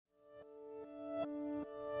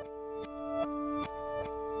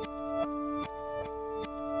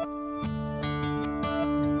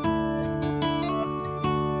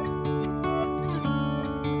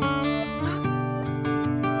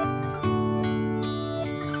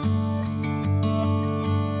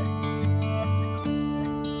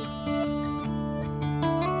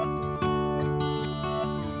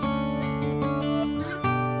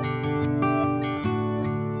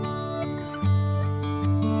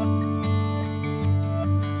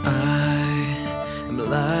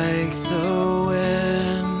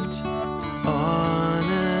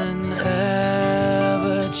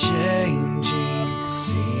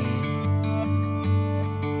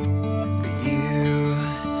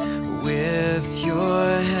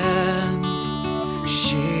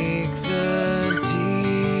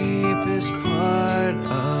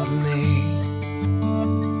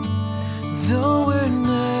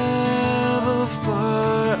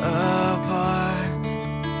apart,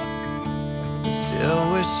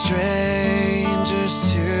 still we're strangers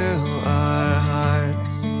to our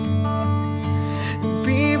hearts.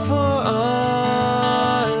 Before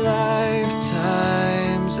our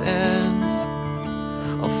lifetimes end,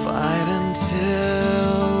 I'll fight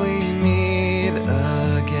until we meet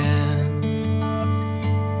again.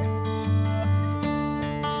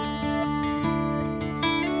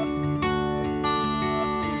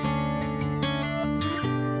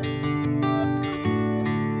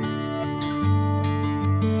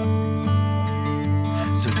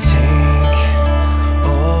 So take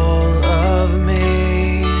all of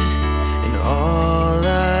me, and all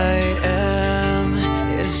I am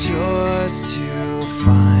is yours to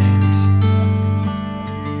find.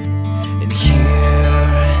 And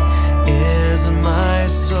here is my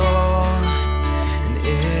soul, and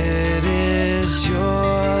it is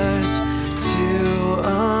yours to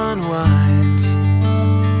unwind.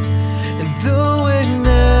 And though we're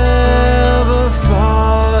never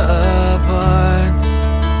far apart,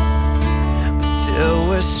 still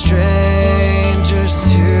we're strangers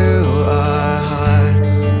to our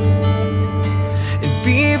hearts. And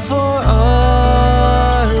before